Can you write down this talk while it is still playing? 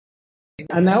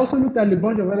And I also looked at a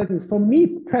bunch of other things. For me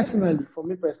personally,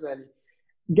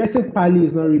 getting Pali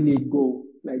is not really a goal.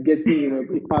 Like getting,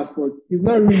 a passport is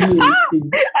not really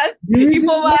the If reason.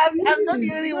 No, I'm not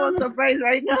the only no, one no. surprised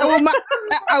right now.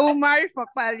 I will marry for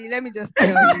Pali. Let me just tell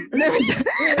you. Let me just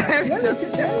tell Let me you.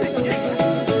 tell you.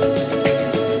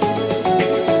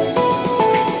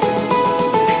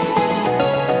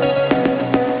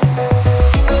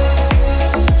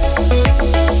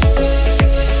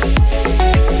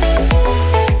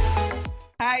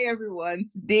 Hi everyone.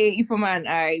 Today Ifoma and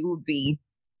I will be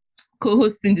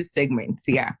co-hosting this segment.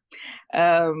 Yeah.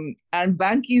 And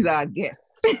Banky is our guest.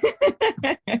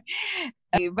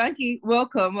 Hey, Banky,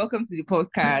 welcome to the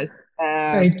podcast.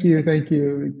 Thank you, thank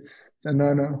you. It's an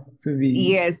honor to be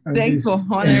Yes, on thanks for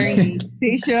this. honoring the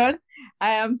invitation.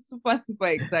 I am super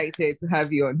excited to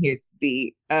have you on here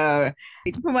today.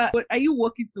 Ifoma, are you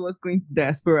working towards going to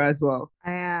diaspora as well?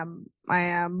 I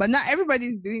am, but not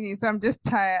everybody's doing it, so I'm just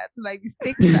tired. Like the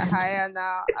stakes are higher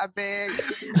now. I beg,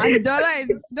 and dollar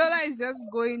is just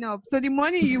going up. So the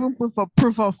money you even put for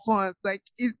proof of funds,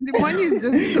 the money is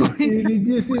just going. You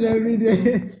reduce it every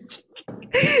day.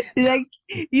 Like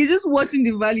you're just watching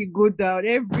the value go down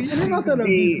every I never single thought of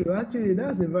this. day. So actually,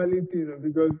 that's a valid thing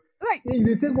because Like, if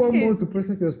they take 1 month to it's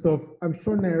process your stuff, I'm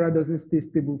sure Naira doesn't stay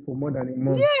stable for more than a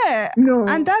month. yeah, and No,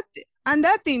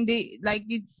 that thing they like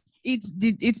it's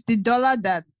the dollar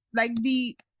that like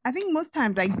the I think most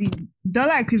times like the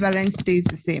dollar equivalent stays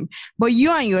the same, but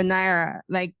you and your naira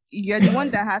like you're the one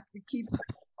that has to keep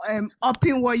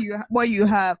upping what you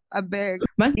have. I beg.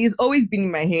 Man, it's always been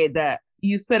in my head that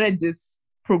you started this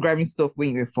programming stuff when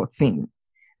you were 14.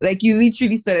 Like you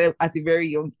literally started at a very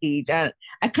young age, and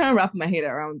I can't wrap my head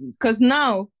around it. Because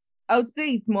now I would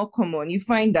say it's more common. You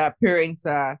find that parents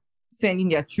are sending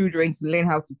their children to learn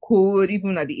how to code,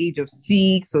 even at the age of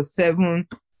 6 or 7.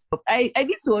 I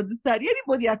need to understand.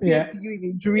 Anybody appear yeah. to you in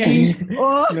a dream?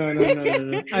 Or No.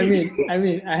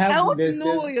 I I have want to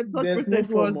know what your thought process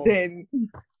was then.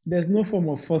 there's no form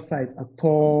of foresight at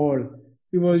all.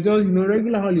 It was just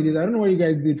regular holidays. I don't know what you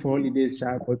guys did for holidays,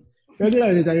 Sha, but regular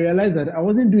holidays. I realized that I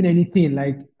wasn't doing anything.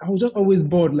 Like I was just always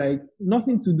bored, like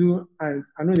nothing to do. And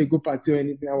I know they go party or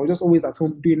anything. I was just always at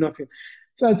home doing nothing.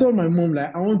 So I told my mom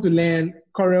like I want to learn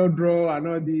Corel Draw and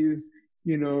all these,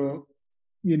 you know,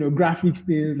 graphics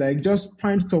things. Like just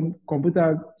find some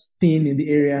computer thing in the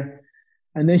area.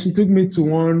 And then she took me to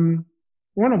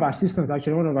one of our assistants,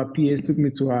 actually, one of our PAs took me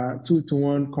to a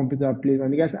 2-to-1 computer place.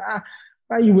 And the guy said,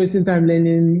 why are you wasting time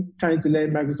trying to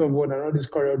learn Microsoft Word and all these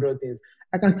CorelDRAW things?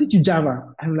 I can teach you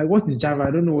Java. I'm like, what is Java?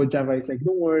 I don't know what Java is. Like,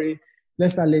 don't worry.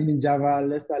 Let's start learning Java.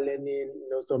 Let's start learning,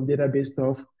 some database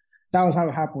stuff. That was how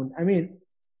it happened. I mean,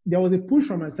 there was a push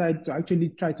from my side to actually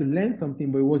try to learn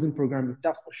something, but it wasn't programming.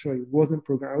 That's for sure. It wasn't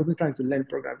programming. I wasn't trying to learn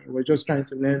programming. We were just trying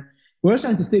to learn. We were just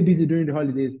trying to stay busy during the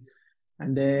holidays.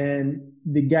 And then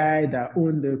the guy that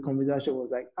owned the computer shop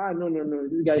was like, no,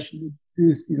 this guy should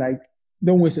this like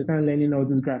don't waste your time learning all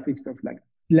this graphic stuff, like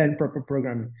learn proper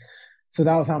programming. So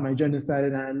that was how my journey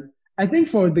started. And I think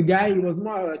for the guy, it was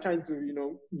more like trying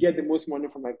to, get the most money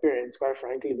from my parents, quite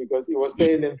frankly, because he was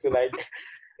telling them to like,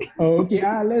 oh, okay,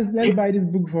 let's buy this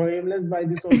book for him, let's buy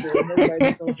this one for him, let's buy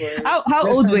this one for him. How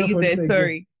Let's old were sign up you for there? this exam.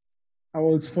 Sorry. I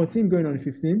was 14 going on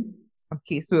 15.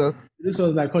 Okay, so This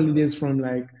was like holidays from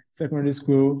like secondary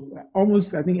school,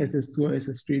 almost I think SS2 or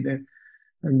SS3 then.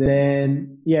 And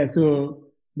then yeah, so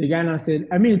the guy now said,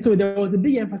 I mean, so there was a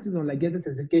big emphasis on like getting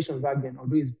certifications back then,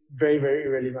 although it's very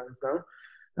irrelevant now.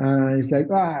 It's like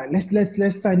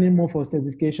let's sign in more for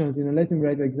certifications, let him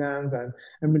write exams. And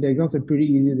I mean the exams are pretty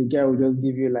easy. The guy will just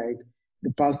give you like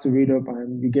the pass to read up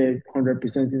and you get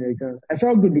 100% in the exams. I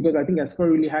felt good because I think I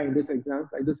scored really high in those exams,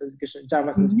 like those certification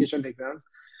Java certification exams.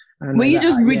 And were I was you like,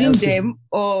 just yeah, reading okay. them,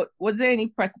 or was there any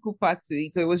practical part to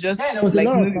it? Or it was just Yeah, there was a like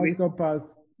lot of maybe practical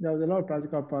parts. There was a lot of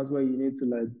practical parts where you need to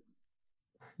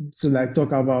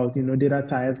talk about data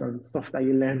types and stuff that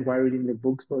you learned while reading the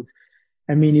books. But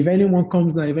I mean, if anyone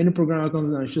comes now, if any programmer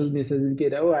comes now and shows me a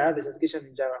certificate, oh, I have a certification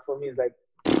in Java. For me, it's like,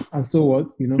 and so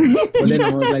what? But then I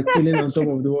was like feeling on top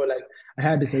of the world, like I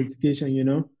had the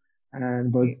certification.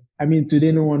 But I mean,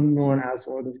 today no one asks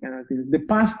for all those kind of things. The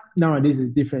path nowadays is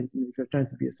different if you're trying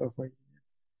to be a software engineer.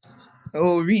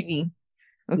 Oh, really?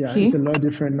 Yeah, Okay. it's a lot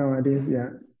different nowadays. Yeah.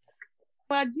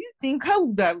 But do you think how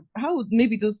would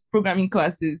maybe those programming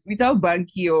classes without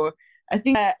Banky, or I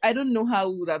think I don't know how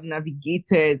we would have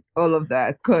navigated all of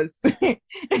that because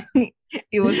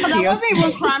it was But I wasn't even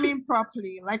chaotic. cramming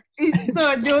properly.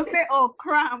 So they'll say, "Oh,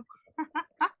 cram."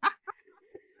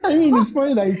 I mean, it's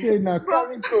funny that you say now Bro,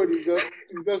 cramming code is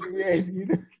just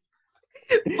weird.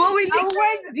 But we literally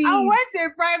I did. went to a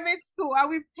private school and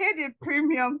we paid a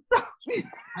premium. So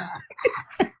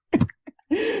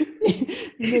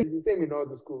It's the same in all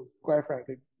the schools, quite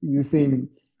frankly. It's the same in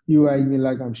UI,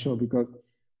 Unilag, I'm sure, because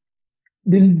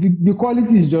the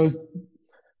quality is just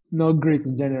not great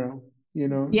in general, you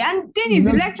know. yeah, and thing is,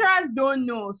 the lecturers don't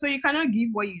know, so you cannot give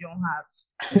what you don't have.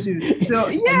 So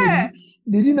yeah.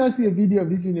 Did you not see a video of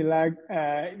this Unilag,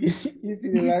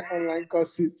 Unilag online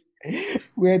courses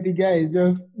where the guy is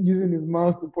just using his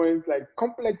mouse to point like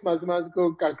complex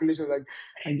mathematical calculations, like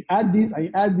and you add this, and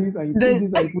you add this, and you put this,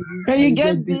 and you put this, Can you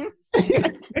get this?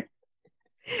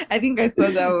 I think I saw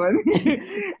that one.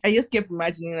 I just kept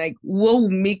imagining like what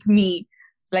would make me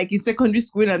like in secondary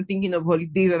school and I'm thinking of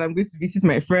holidays and I'm going to visit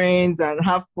my friends and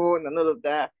have fun and all of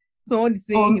that. Someone is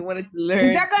saying he wanted to learn.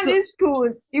 In secondary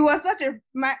school, it was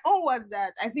my own was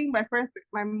that I think my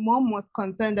mom was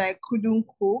concerned that I couldn't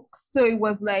cook. So it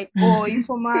was like, oh, if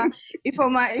I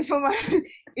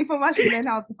should learn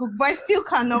how to cook, but I still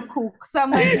cannot cook. So I'm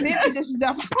like, maybe they should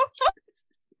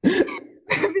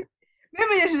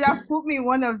have put me in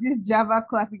one of these Java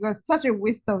classes. It was such a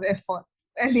waste of effort.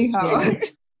 Anyhow. Yeah.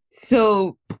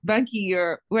 So, Banky,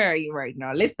 where are you right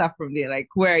now? Let's start from there. Like,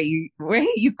 where are you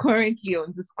currently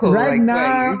on the score? Right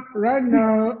now,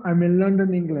 I'm in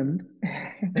London, England.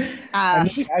 I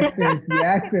mean, the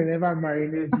accent never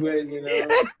marinates well, you know.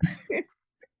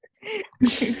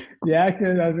 The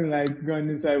accent doesn't like gone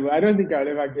inside. But I don't think I'll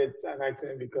ever get an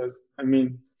accent because I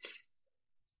mean,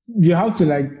 you have to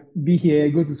like be here,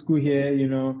 go to school here, you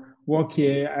know, work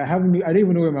here. I don't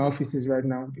even know where my office is right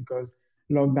now because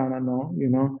lockdown and all, you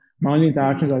know. My only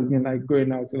interactions has been like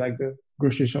going out to like the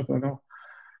grocery shop and all.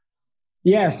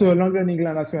 Yeah, so London,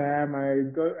 England, that's where I am. I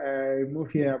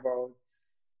moved here about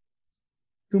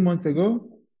 2 months ago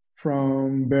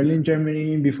from Berlin,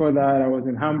 Germany. Before that, I was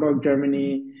in Hamburg,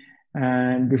 Germany.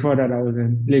 And before that, I was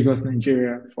in Lagos,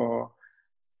 Nigeria for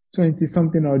 20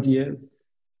 something odd years.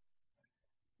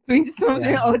 20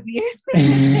 something odd years.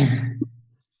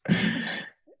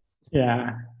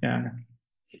 Yeah.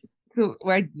 So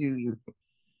why did you leave?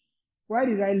 Why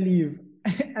did I leave?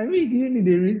 I mean, do you need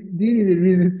a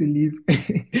reason to leave?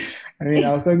 I mean,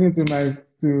 I was talking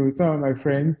to some of my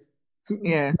friends,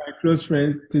 my close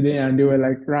friends today, and they were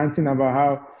like ranting about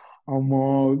how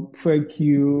fuel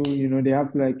queue, you know, they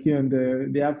have to like queue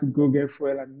they have to go get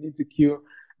fuel and need to queue.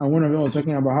 And one of them was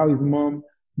talking about how his mom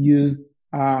used,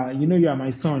 you know, you are my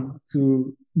son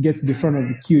to get to the front of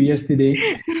the queue yesterday.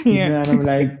 You know, and I'm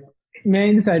like,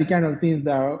 man, these are the kind of things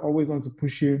that I always want to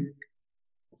push you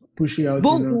out.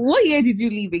 But you know. What year did you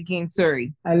leave again?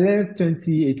 Sorry. I left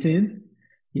 2018.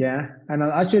 Yeah. And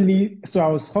I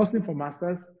was hustling for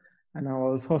masters and I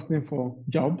was hustling for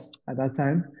jobs at that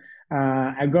time.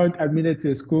 I got admitted to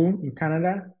a school in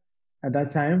Canada at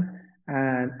that time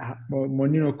and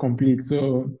money not complete.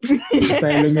 So I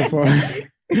started looking for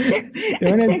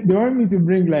they wanted me to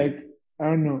bring like, I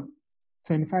don't know,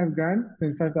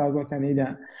 25,000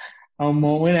 Canadian.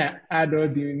 When I add all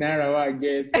the naira I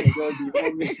get,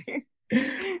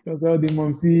 because all the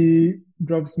momsy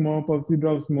drops more, popsy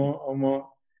drops more,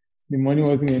 the money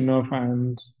wasn't enough,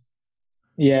 and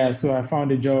yeah, so I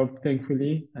found a job,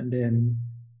 thankfully, and then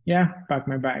packed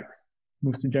my bags,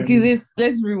 moved to Germany. Okay,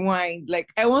 let's rewind.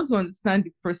 Like, I want to understand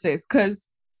the process because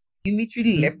you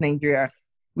literally left Nigeria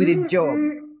with a job.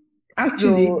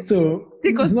 Actually, so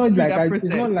it's not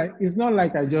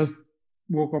like I just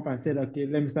woke up and said, okay,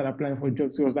 let me start applying for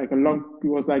jobs. It was like go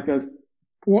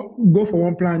for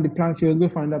one plan, the plan fails, go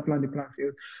for another plan, the plan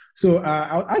fails. So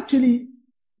I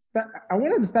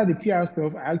wanted to start the PR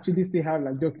stuff. I actually still have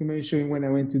like documents showing when I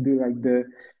went to do like the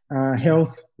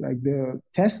health, like the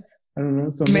test. I don't know,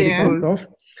 some medical stuff.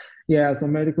 Yeah,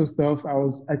 some medical stuff.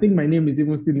 I think my name is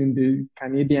even still in the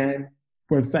Canadian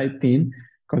website thing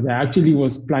because I actually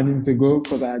was planning to go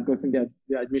because I had gotten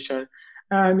the admission.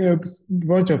 And a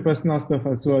bunch of personal stuff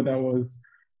as well that was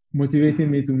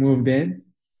motivating me to move then.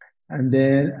 And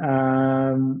then,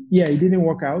 it didn't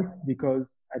work out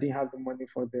because I didn't have the money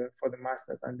for the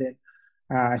masters. And then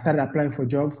I started applying for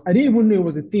jobs. I didn't even know it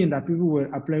was a thing that people were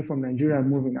applying from Nigeria and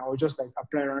moving. I was just like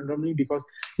applying randomly because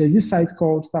there's this site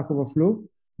called Stack Overflow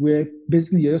where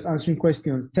basically you're just answering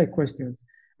questions, tech questions.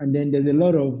 And then there's a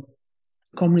lot of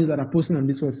companies that are posting on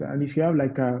this website. And if you have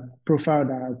like a profile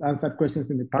that has answered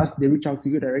questions in the past, they reach out to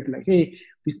you directly like, hey,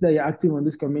 we see that you're active on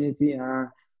this community.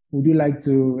 Would you like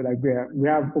to, like, we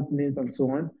have openings and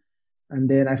so on. And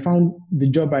then I found the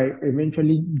job I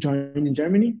eventually joined in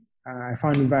Germany. I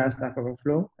found it via Stack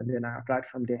Overflow, and then I applied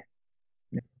from there.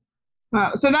 Yeah.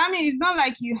 Wow. So that means it's not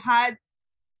like you had,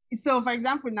 so for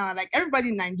example now, like everybody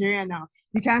in Nigeria now,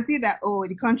 you can see that, oh,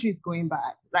 the country is going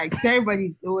bad. Like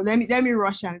everybody, oh, let me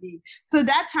rush and leave. So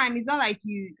that time it's not like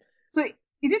you. So is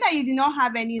it that you did not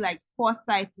have any like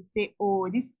foresight to say, oh,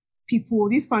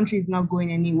 this country is not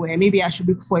going anywhere. Maybe I should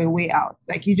look for a way out.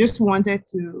 Like you just wanted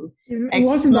to It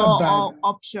wasn't that explore bad. all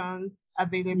options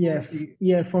available Yeah, to you.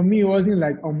 yeah. For me, it wasn't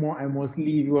like, oh, more, I must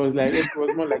leave. It was like, it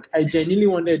was more like I genuinely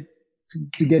wanted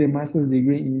to get a master's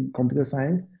degree in computer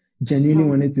science. Genuinely Mhm.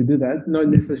 wanted to do that, not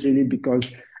necessarily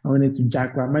because I wanted to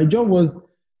jackpot. My job was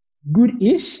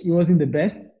good-ish. It wasn't the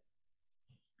best.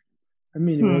 I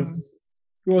mean,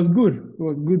 it was good. It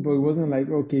was good, but it wasn't like,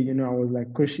 okay, I was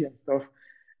like cushy and stuff.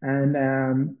 And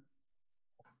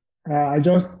I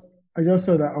just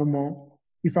saw that,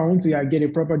 if I want to get a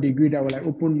proper degree that will like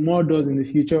open more doors in the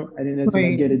future, I didn't need to like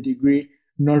Right. get a degree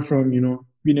not from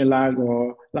Unilag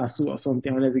or LASU or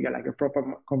something. I wanted to get like a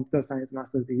proper computer science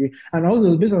master's degree, and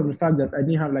also based on the fact that I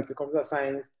didn't have like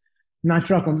a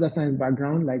natural computer science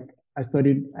background. Like I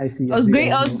studied IC, I as was you going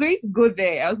guys I was know. going to go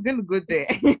there. I was going to go there.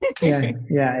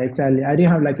 Yeah, exactly. I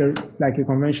didn't have like a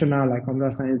conventional like computer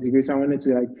science degree, so I wanted to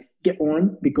like get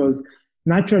one because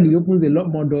naturally it opens a lot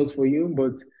more doors for you.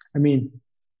 But I mean,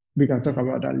 we can talk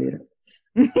about that later.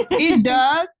 It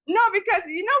does. No, because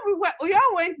we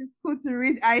all went to school to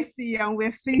read IC and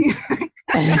we're feeling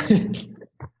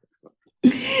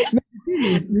No, the thing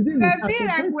is,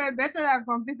 like we're better than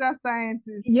computer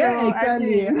scientists. yeah, So I exactly.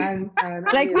 mean, And I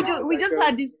Like mean, I was we like, just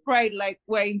had this pride, like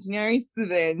we're engineering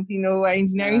students, we're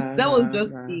engineering. That was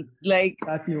just nah. it. Like,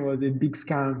 That thing was a big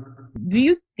scam. do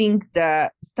you think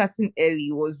that starting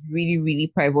early was really, really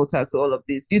pivotal to all of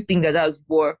this? Do you think that was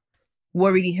what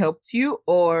really helped you,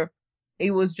 or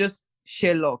it was just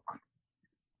sheer luck?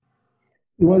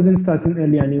 It wasn't starting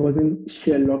early and it wasn't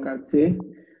sheer luck, I'd say.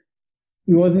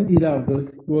 It wasn't either of those.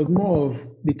 It was more of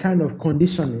the kind of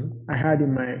conditioning I had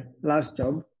in my last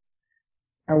job.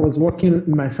 I was working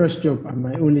in my first job and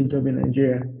my only job in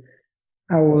Nigeria.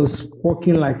 I was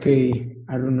working like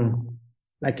I don't know,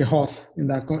 like a horse in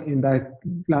that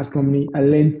last company. I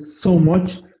learned so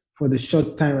much for the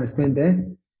short time I spent there,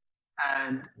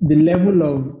 and the level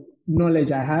of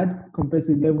knowledge I had compared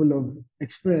to the level of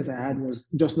experience I had was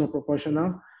just not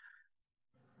proportional.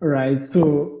 Right.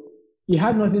 So it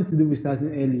had nothing to do with starting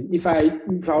early. If I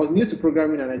was new to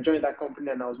programming and I joined that company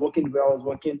and I was working where I was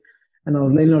working and I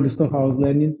was learning all the stuff I was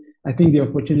learning, I think the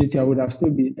opportunity I would have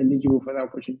still been eligible for that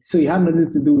opportunity. So it had nothing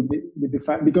to do with the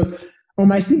fact because on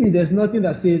my CV there's nothing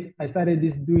that says I started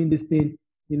doing this thing,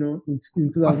 in awesome.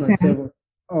 2007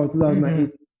 or Mm-hmm.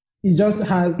 2008. It just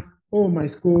has my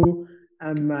school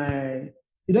and my.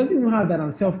 It doesn't even have that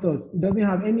I'm self-taught. It doesn't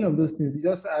have any of those things. It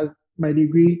just has my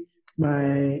degree,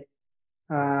 my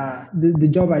the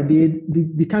job I did,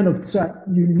 the kind of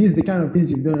you list the kind of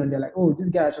things you've done, and they're like, oh, this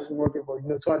guy has just been working for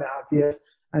 2.5 years,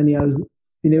 and he has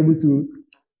been able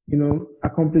to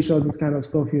accomplish all this kind of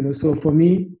stuff. So for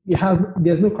me,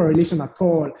 there's no correlation at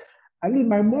all. I mean,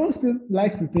 my mom still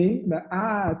likes to think that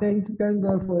thank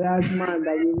God for that man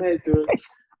that we met.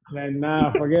 Like,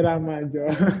 nah, forget that man, Joe.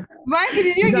 Mikey,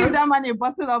 did you give that man a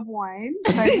bottle of wine?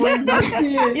 Like, was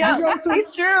Exactly. Yeah, Because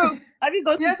it's true. I didn't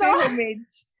go to yes, pay homage.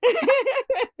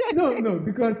 no,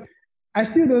 because I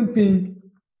still don't think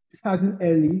starting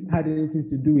early had anything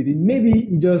to do with it. Maybe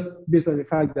it just based on the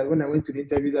fact that when I went to the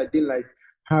interviews, I didn't like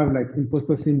have like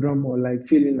imposter syndrome or like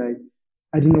feeling like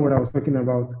I didn't know what I was talking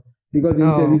about. Because the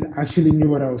Oh, interviews actually knew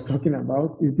what I was talking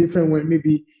about. It's different when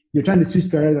maybe you're trying to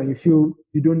switch careers and you feel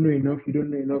you don't know enough, you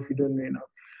don't know enough, you don't know enough.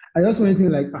 I just went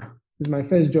in like, this is my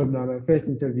first job now, my first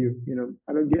interview.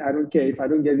 I don't care if I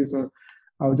don't get this one.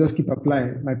 I'll just keep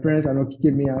applying. My parents are not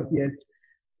kicking me out yet.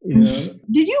 You know,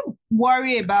 did you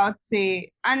worry about, say,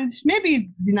 and maybe it's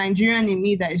the Nigerian in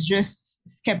me that is just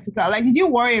skeptical. Like, did you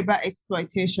worry about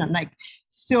exploitation? Like,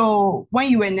 so when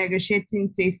you were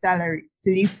negotiating, say, salaries to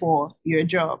leave for your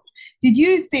job, did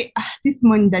you say, this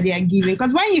money that they are giving?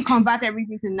 Because when you convert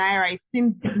everything to naira, it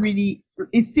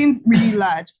seems really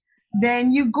large.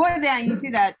 Then you go there and you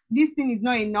see that this thing is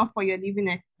not enough for your living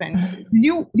expenses. Did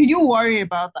you worry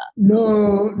about that?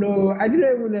 no, I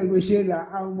didn't even negotiate that.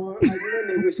 I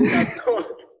didn't negotiate at all.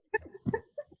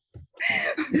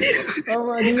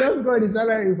 They just got the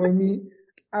salary for me.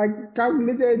 I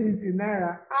calculated it in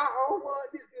naira.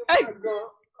 This thing mad go.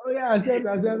 Oh yeah, accept.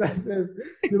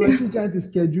 They were still trying to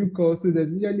schedule calls, so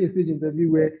there's usually a stage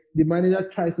interview where the manager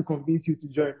tries to convince you to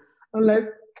join. I'm like,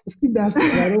 skip that stage.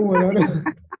 I don't want.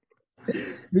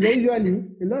 Because usually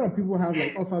a lot of people have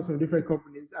like offers from different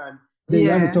companies, and then you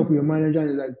have to Yeah. talk with your manager and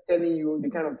he's like telling you the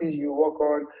kind of things you work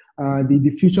on, the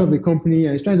future of the company,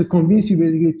 and he's trying to convince you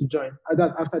basically to join.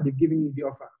 That after they've given you the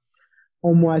offer.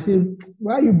 I say,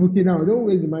 why are you booking now? Don't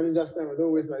waste the manager's time.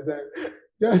 Don't waste my time.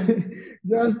 just,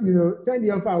 send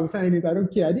the offer, I will sign it. I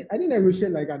don't care. I didn't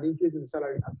negotiate like an increase in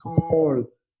salary at all.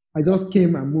 I just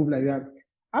came and moved like that.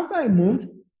 After I moved,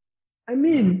 I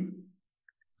mean,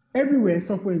 everywhere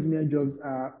software engineer jobs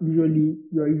are you're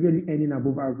usually earning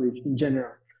above average in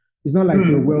general. It's not like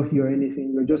you're wealthy or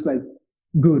anything. You're just like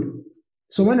good.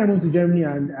 So when I moved to Germany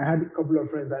and I had a couple of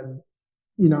friends and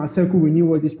our circle, we knew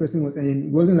what this person was earning.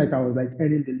 It wasn't like I was like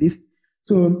earning the least.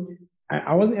 So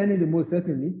I wasn't earning the most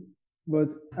certainly, but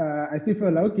I still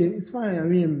felt like, okay, it's fine. I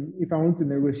mean, if I want to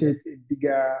negotiate a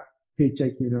bigger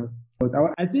paycheck, But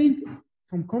I think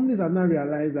some companies have now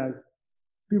realized that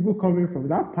people coming from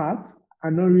that part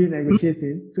are not really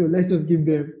negotiating. So let's just give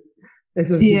them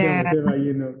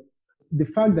whatever. The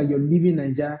fact that you're leaving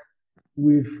Nigeria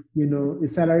with, a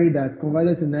salary that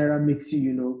converted to Naira makes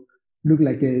you, look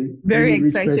like a Very really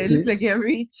rich excited. person. Looks like you're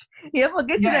rich. You're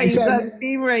forgetting Yeah, that you exactly. got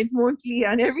paying rent monthly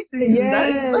and everything.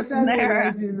 Yeah, That's exactly. Naira.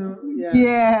 Right,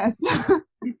 Yes.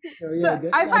 So yeah, So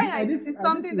I find I like did, it's I did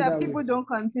something feel that that way. people don't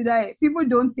consider. People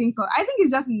don't think of. I think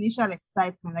it's just initial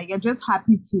excitement. Like you're just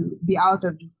happy to be out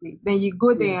of this place. Then you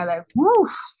go there and you're like, whoa,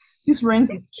 this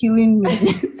rent is killing me.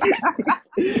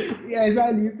 Yeah,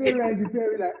 exactly. You pay rent, you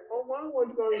pay like, oh,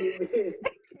 what's going with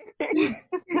me?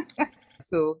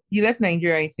 So you left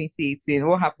Nigeria in 2018.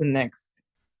 What happened next?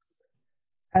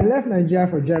 I left Nigeria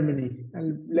for Germany. I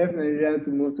left Nigeria to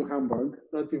move to Hamburg,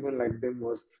 not even like the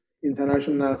most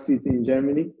international city in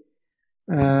Germany.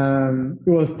 It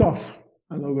was tough.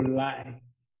 I'm not gonna lie.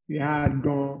 We had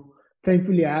gone.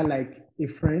 Thankfully, I had like a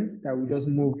friend that we just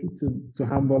moved to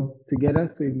Hamburg together.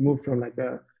 So we moved from like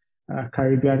a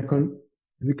Caribbean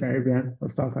is it Caribbean or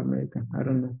South America? I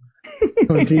don't know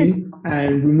country,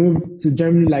 and we moved to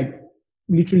Germany like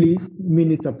literally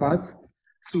minutes apart.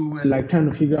 So we're like trying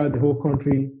to figure out the whole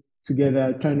country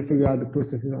together, trying to figure out the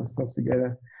processes and stuff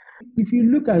together. If you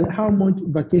look at how much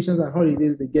vacations and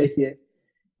holidays they get here,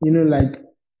 like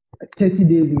 30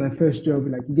 days in my first job,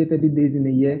 like you get 30 days in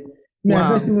a year. I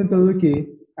first even thought, okay,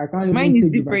 I can't Mine even is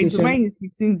take the different. vacation. Mine is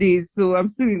 15 days, so I'm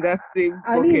still in that same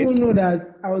I didn't bucket. even know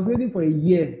that I was waiting for a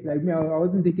year. Like me, I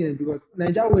wasn't taking it because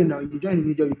Nigeria way now, you join a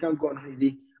new job, you can't go on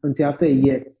holiday until after a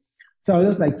year. So I was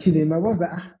just like chilling. My boss like,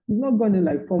 you've not gone in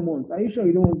like 4 months. Are you sure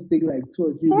you don't want to take like 2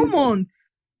 or 3 4 days off? months.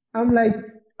 I'm like,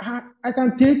 I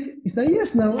can take. It's like,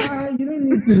 yes, now. You don't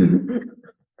need to.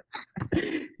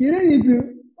 You don't need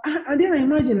to. And then I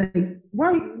imagine, like,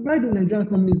 why do Nigerian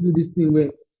companies do this thing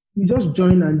where you just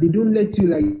join and they don't let you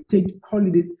like take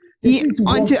holidays? They need to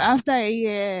Until work after a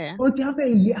year. until after a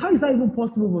year. How is that even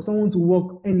possible for someone to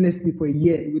work endlessly for a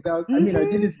year without? I mean, I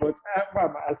did it, but why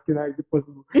am I asking? How is it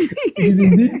possible?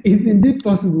 It's indeed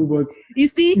possible, but You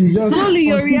see, it's just slowly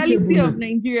your reality unthinkable of now.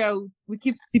 Nigeria we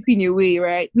keep slipping away,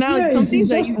 right? Now Yeah, some it's things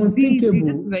that just you did, you just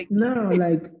unthinkable like now.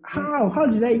 Like, how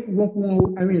did I work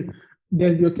one? I mean,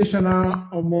 there's the occasional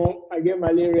more I get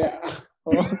malaria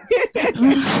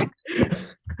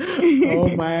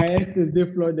or my estate they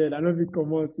flooded. I don't be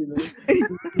come out.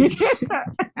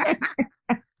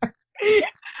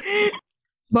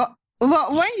 But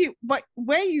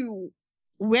where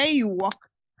you work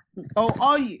or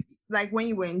all you like when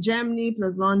you were in Germany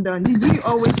plus London, did you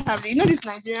always have this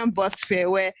Nigerian bus fare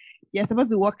where you're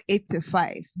supposed to work 8 to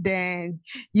 5, then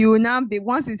you will now be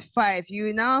once it's 5, you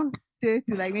will now stay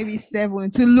to like maybe 7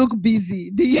 to look busy.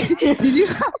 Did you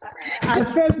At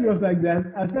first it was like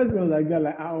that.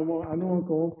 Like I don't want to come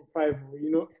home for 5.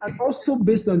 And also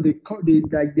based on the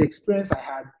experience I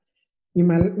had in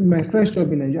my first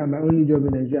job in Nigeria, my only job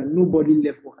in Nigeria, nobody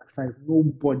left work at 5.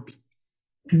 Nobody.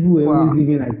 People were always Wow.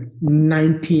 leaving like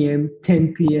 9 p.m.,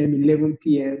 10 p.m., 11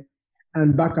 p.m.,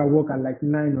 and back at work at like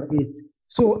 9 or 8.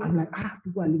 So I'm like,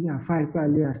 people are leaving at 5, people are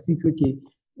leaving at 6. Okay.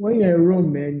 When you're in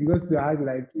Rome, man, you got to act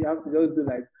like you have to just do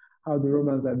like how the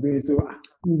Romans are doing. So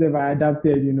things have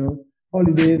adapted.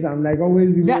 Holidays, I'm like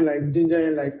always like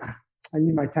gingering like I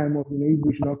need my time off, you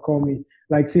should not call me.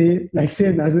 Like say that's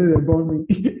they born me.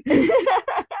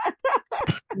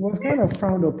 It was kind of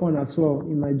frowned upon as well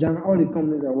in my German, all the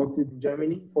companies I worked with in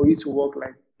Germany, for you to work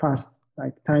like past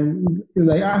like time. It's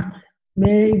like,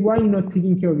 man, why are you not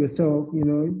taking care of yourself?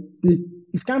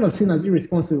 It's kind of seen as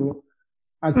irresponsible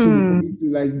actually for you to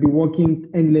like be working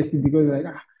endlessly because like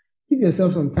give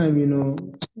yourself some time,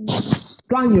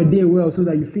 plan your day well so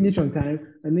that you finish on time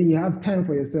and then you have time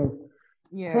for yourself.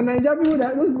 yeah. For Nigerian people,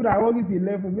 those people that work till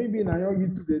 11, maybe in Nigerian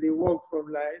YouTube they work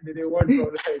from like they work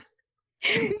from like.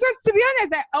 Because to be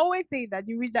honest, I always say that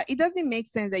it doesn't make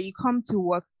sense that you come to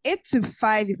work 8 to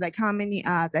 5 is like how many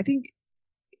hours? I think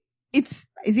it's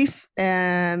is it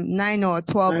 9 or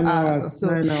 12 9 hours or hours, so.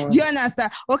 9 Do hours. you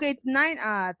understand? Okay, it's 9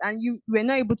 hours and you were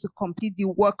not able to complete the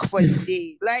work for the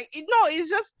day. Like it's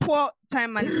just poor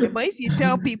time management. But if you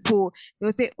tell people,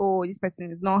 they'll say, "Oh, this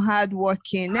person is not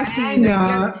hardworking." Next thing you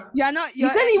know, you're not. You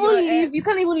can't even leave. You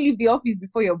can't even leave the office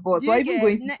before your boss. Why even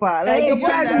going too far? Like your boss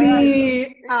is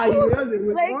Exactly.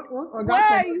 where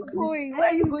are you going? Where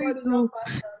are you going to?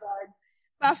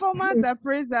 Performance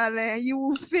appraisal, you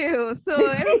will fail. So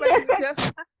everybody will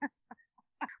just.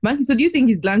 Banky, so do you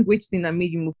think it's language thing that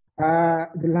made you move?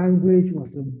 The language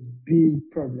was a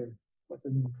big problem. Was a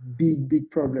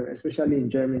big problem, especially in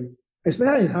Germany,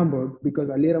 especially in Hamburg, because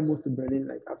I later moved to Berlin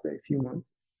like after a few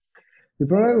months. The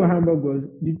problem with Hamburg was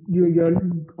you're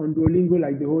on Duolingo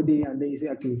like the whole day, and then you say,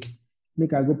 okay,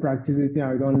 make I go practice with you,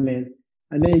 I don't learn.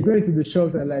 And then you go into the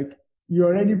shops and like you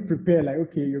already prepare, like,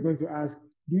 okay, you're going to ask,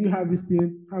 do you have this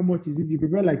thing? How much is it? You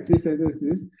prepare like 3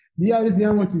 sentences. Do you have this thing?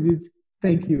 How much is it?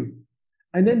 Thank you.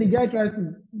 And then the guy tries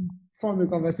to form a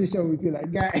conversation with you,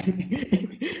 like, guy,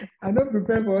 I don't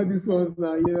prepare for all these ones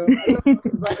now, I don't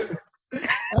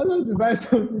want to buy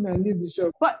something and leave the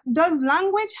shop. But does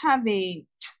language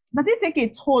does it take a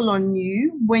toll on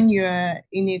you when you're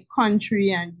in a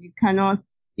country and you cannot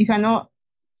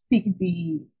speak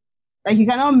you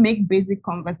cannot make basic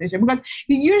conversation? Because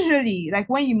usually, like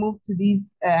when you move to these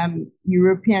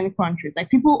European countries, like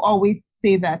people always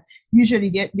say that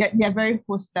usually they're very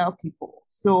hostile people.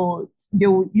 So they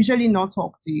will usually not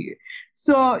talk to you.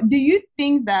 So do you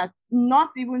think that not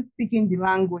even speaking the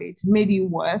language made it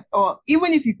worse? Or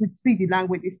even if you could speak the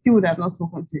language, it still would have not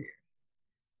spoken to you?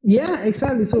 Yeah,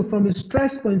 exactly. So from a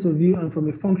stress point of view and from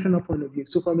a functional point of view.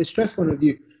 So from a stress point of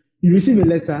view, you receive a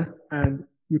letter and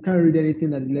you can't read anything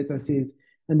that the letter says.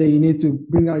 And then you need to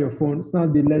bring out your phone,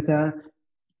 snap the letter,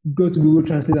 go to Google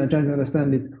Translate and try to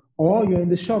understand it. Or you're in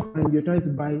the shop and you're trying to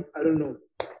buy, I don't know,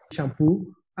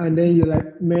 shampoo. And then you're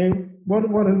like, man, what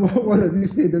does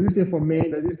this say? Does it say for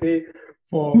men? Does it say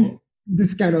for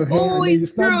this kind of hair? Oh,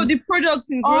 it's true. The products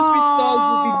in grocery stores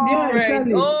will be different. Yeah,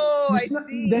 exactly. Oh, I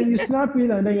see. Then you snap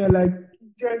in and then you're like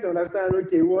trying to understand,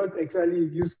 okay, what exactly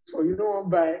is used for. You don't want to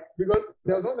buy, because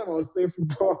there was one time I was playing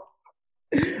football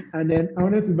and then I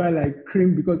wanted to buy like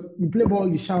cream, because you play ball,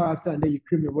 you shower after, and then you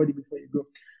cream your body before you go.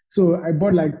 So I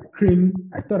bought like cream.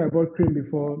 I thought I bought cream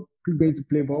before going to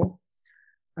play ball.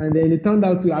 And then it turned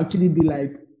out to actually be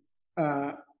like,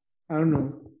 I don't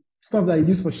know, stuff that I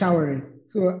use for showering.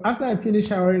 So after I finished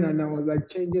showering and I was like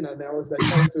changing and I was like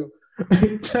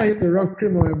trying to rub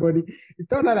cream on my body, it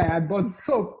turned out I had bought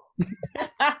soap.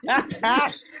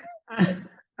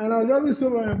 And I was rubbing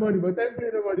soap on my body, but thankfully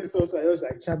nobody saw, so I was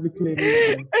like sharply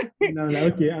cleaning. And I'm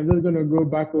like, okay, I'm just gonna go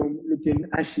back home looking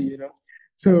ashy,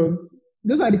 So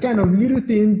those are the kind of little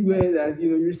things where that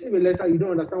you receive a letter, you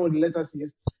don't understand what the letter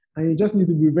says, and you just need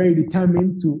to be very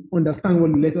determined to understand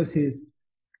what the letter says.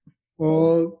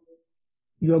 Or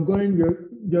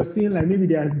you're seeing like maybe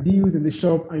there are deals in the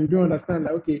shop and you don't understand,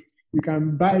 like, okay, you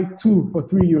can buy 2 for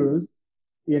 3 euros,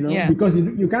 because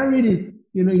you can't read it.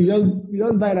 You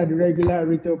just buy it at the regular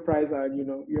retail price, and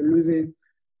you're losing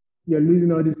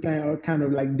all this kind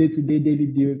of like day-to-day daily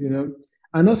deals,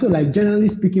 And also, like, generally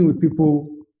speaking with people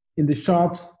in the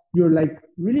shops, you're like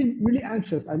really, really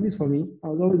anxious. At least for me, I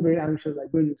was always very anxious,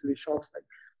 like going into the shops, like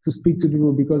to speak to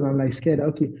people, because I'm like scared.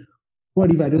 Okay,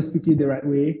 what if I don't speak it the right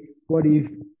way? What if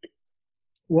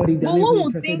But one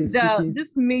would think that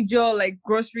this major like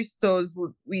grocery stores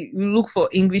we look for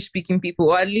English speaking people,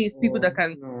 or at least people that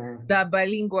are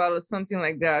bilingual or something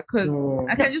like that. Because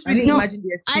I can just really imagine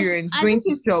the experience going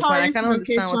to shop and I cannot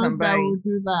understand what I'm buying. Will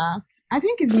do that. I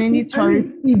think it's mainly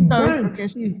tourists.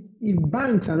 If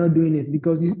banks are not doing it,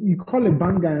 because you call a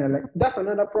bank guy, like, that's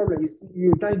another problem.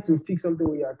 You're trying to fix something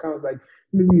with your accounts, like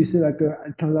maybe you see like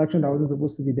a transaction that wasn't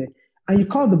supposed to be there, and you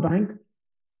call the bank.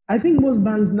 I think most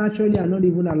banks naturally are not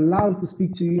even allowed to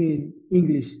speak to you in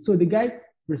English. So the guy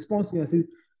responds to you and says,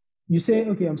 you say,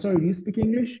 okay, I'm sorry, do you speak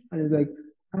English? And he's like,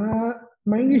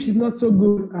 my English is not so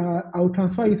good. I'll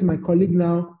transfer you to my colleague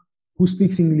now who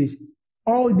speaks English.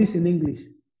 All this in English.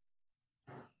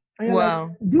 And wow.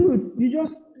 Like, dude, you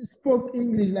just spoke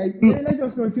English. Like, let's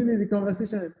just continue the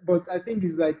conversation. But I think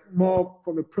it's like more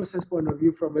from a process point of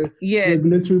view, from a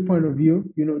regulatory point of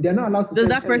view. They're not allowed to. Does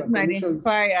that person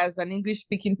identify as an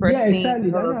English-speaking person? Yeah,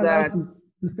 exactly. They're not allowed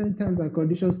to send terms and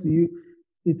conditions to you.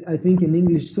 I think in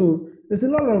English. So there's a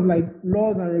lot of like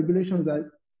laws and regulations that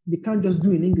they can't just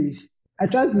do in English. I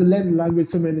tried to learn the language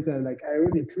so many times. Like I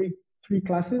wrote in three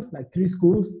classes, like 3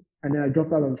 schools, and then I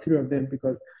dropped out of 3 of them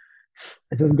because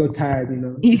I just got tired, you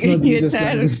know. You It's not the get easiest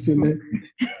tired of language to learn.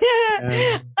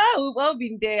 We've all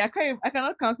been there. I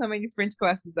cannot count how many French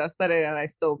classes I've started and I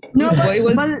stopped. No, But it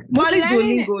was but mostly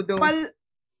learning Duolingo though.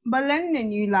 but learning a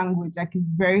new language like is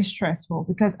very stressful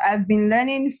because I've been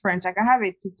learning French. Like I have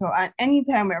a tutor, and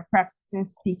anytime we're practicing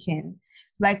speaking,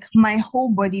 like my whole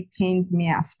body pains me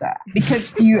after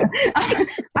because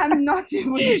I'm not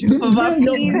able to Your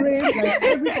please. brain, like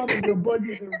every part of your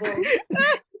body is involved.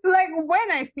 Like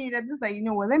when I feel I'm just like, you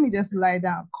know what, let me just lie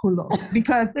down, cool off.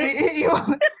 Because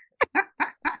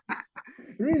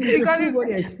Really, it's because a full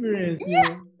body experience. yeah, You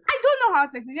know? I don't know how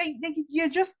to explain. Like you're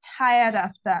just tired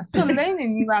after. So learning a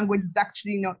new language is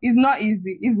actually it's not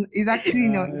easy. It's actually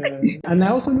not easy. And I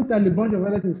also looked at a bunch of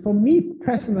other things. For me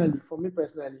personally,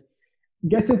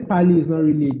 getting Pali is not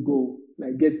really a goal.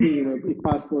 Like getting, you know, a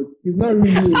passport is not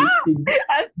really I'm not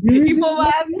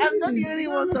the only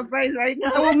one surprised right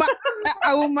now.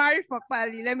 I will marry for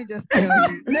Pali. Let me just tell you.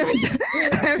 Let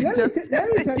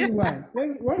me tell you why.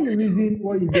 When you reason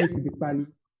what you get with the Pali,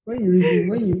 when you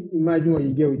imagine what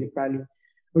you get with the Pali,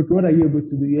 okay, what are you able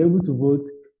to do? You're able to vote.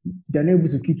 They're not able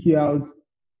to kick you out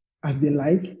as they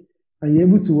like. And you're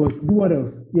able to do what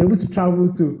else? You're able to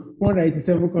travel to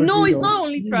 187 countries. No, it's not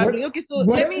only traveling. Okay, so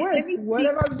let me speak.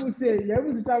 Whatever people say, you're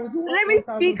able to travel to Let me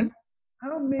speak.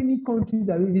 How many countries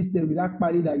are you listed with that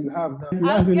Pali that you have now?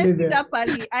 I'm getting that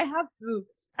Pali. I have to.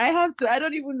 I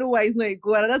don't even know why it's not a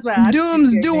goal. And that's why I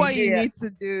Dooms, do what you need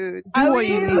to do. What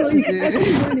you need to do. I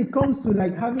think when it comes to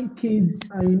like having kids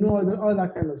and you know all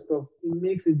that kind of stuff, it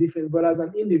makes a difference. But as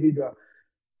an individual,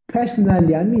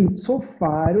 personally, I mean, so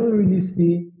far I don't really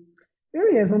see.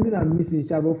 Maybe there's something I'm missing,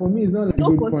 but for me, it's not like.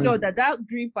 No, for sure that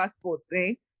green passport,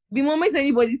 the moment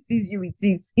anybody sees you with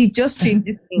it just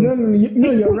changes things.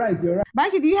 No, you're right.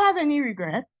 Banky, do you have any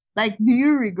regrets? Like, do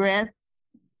you regret?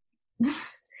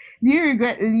 Do you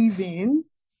regret leaving?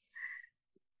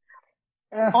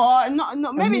 Or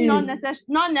no, maybe not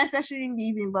necessarily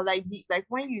leaving, but like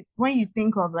when you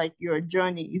think of like your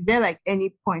journey, is there like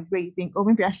any point where you think, oh,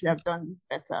 maybe I should have done this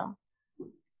better?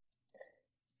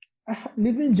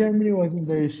 Living Germany wasn't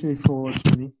very straightforward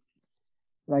for me.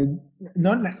 Like,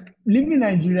 not like living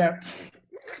Nigeria,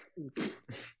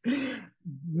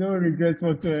 no regrets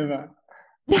whatsoever.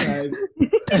 Right?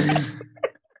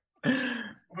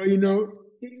 But you know,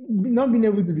 not being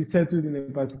able to be settled in a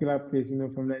particular place, you know,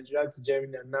 from Nigeria to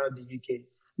Germany and now the UK.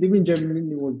 Living in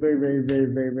Germany was very, very, very,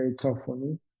 very, very tough for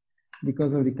me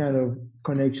because of the kind of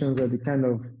connections or the kind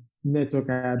of network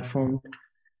I had formed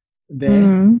there.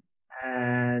 Mm-hmm.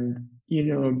 And, you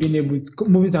know, being able to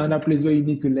move to another place where you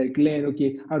need to like learn,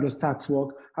 okay, how does tax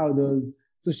work? How does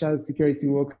social security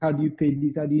work? How do you pay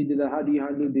this? How do you do that? How do you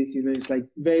handle this? You know, it's like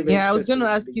very, very. Yeah, I was going to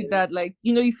ask you that, like,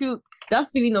 you know, you feel that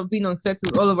feeling of being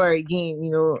unsettled all over again. You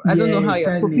know, I don't know how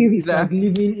you're coping with that.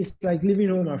 It's like living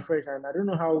home afresh, and I don't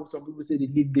know how some people say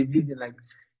they've lived in like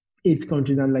 8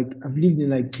 countries, and like I've lived in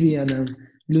like 3, and I'm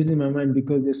losing my mind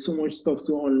because there's so much stuff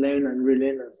to unlearn and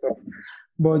relearn and stuff.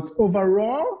 But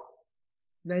overall,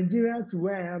 Nigeria to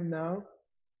where I am now,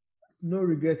 no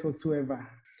regrets whatsoever.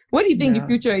 What do you think the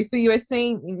future is? So you were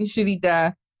saying initially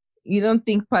that you don't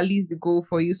think Pali is the goal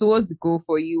for you. So what's the goal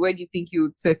for you? Where do you think you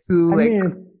would settle? I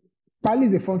mean, Pali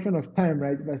is a function of time,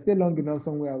 right? If I stay long enough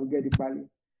somewhere, I will get the Pali.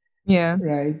 Yeah.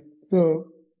 Right?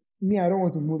 So me, I don't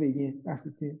want to move again. That's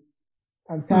the thing.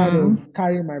 I'm tired of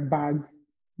carrying my bags,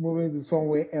 moving to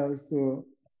somewhere else. So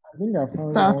I think I found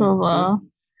start over.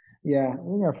 Yeah, I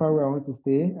think I found where I want to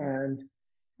stay. And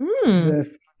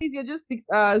you're just 6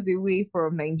 hours away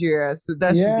from Nigeria, so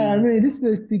that should be. I mean, this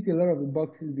place ticks a lot of the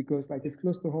boxes because, like, it's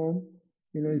close to home.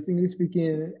 You know, it's English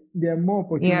speaking. There are more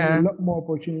opportunities, a lot more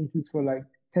opportunities for like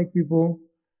tech people.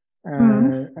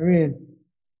 I mean,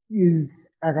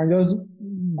 I can just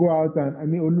go out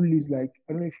and Olu lives like,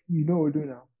 I don't know if you know Olu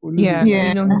now. Olu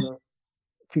lives like,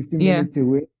 15 minutes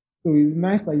away. So it's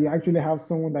nice that you actually have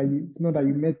someone that it's not that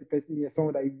you met the person here,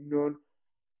 someone that you've known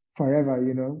forever,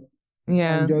 you know.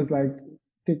 Yeah. And just like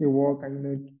take a walk and, you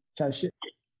know, chat shit.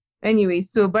 Anyway,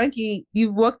 so Banky,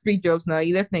 you've worked 3 jobs now.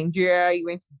 You left Nigeria, you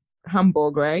went to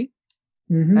Hamburg, right?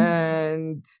 Mm-hmm.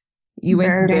 And you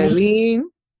went to Berlin,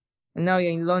 and now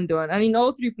you're in London. And in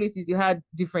all 3 places, you had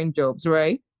different jobs,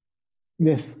 right?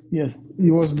 Yes.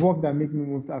 It was work that made me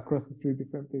move across the 3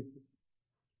 different places.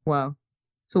 Wow.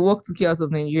 So work took you out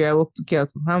of Nigeria, work took you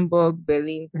out of Hamburg,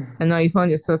 Berlin, and now you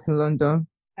found yourself in London.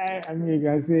 I mean, you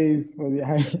can say it's for the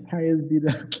highest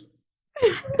bidder.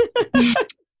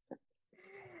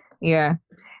 Yeah.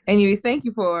 Anyways, thank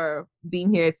you for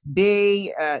being here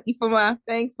today. Ifeoma,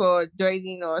 thanks for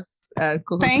joining us.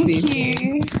 Thank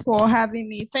you for having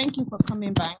me. Thank you for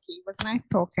coming back. It was nice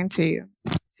talking to you.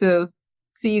 So,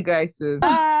 see you guys soon.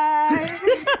 Bye.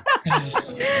 Bye.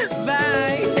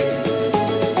 Bye.